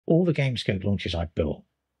all the GameScope launchers I've built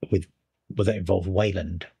that involve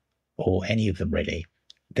Wayland or any of them really,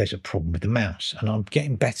 there's a problem with the mouse. And I'm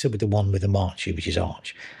getting better with the one with the Marchi, which is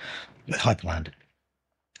Arch, with Hyprland.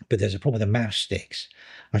 But there's a problem with the mouse sticks.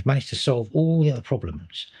 I've managed to solve all the other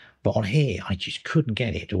problems, but on here, I just couldn't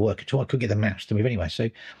get it to work at all. I couldn't get the mouse to move anyway. So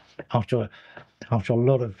after a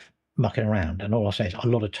lot of mucking around, and all I'll say is a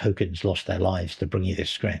lot of tokens lost their lives to bring you this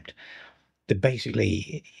script, that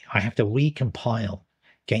basically I have to recompile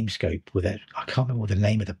GameScope with I can't remember what the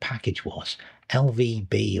name of the package was,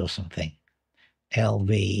 LVB or something,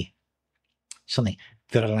 LV something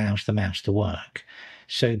that allows the mouse to work.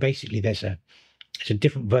 So basically it's a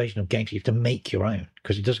different version of GameScope. You have to make your own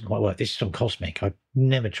because it doesn't quite work. This is on Cosmic. I've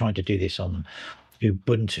never tried to do this on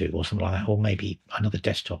Ubuntu or something like that, or maybe another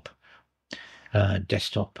desktop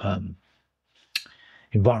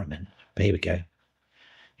environment. But here we go.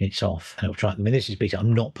 It's off, and it'll try. I mean, this is basically.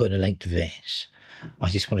 I'm not putting a link to this. I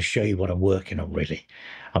just want to show you what I'm working on, really.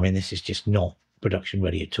 I mean, this is just not production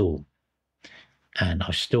ready at all, and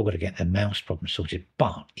I've still got to get the mouse problem sorted.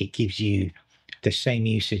 But it gives you the same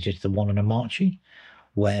usage as the one on a Marchi,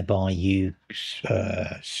 whereby you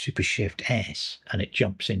Super Shift S and it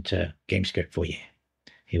jumps into GameScope for you.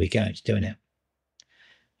 Here we go. It's doing it.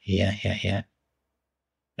 Yeah.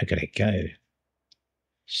 Look at it go.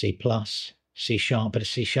 C+, C#, bit of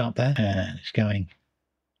C# there. And it's going.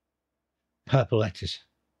 Purple letters.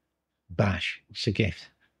 Bash. It's a gift.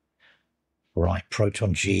 Right,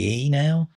 Proton GE now.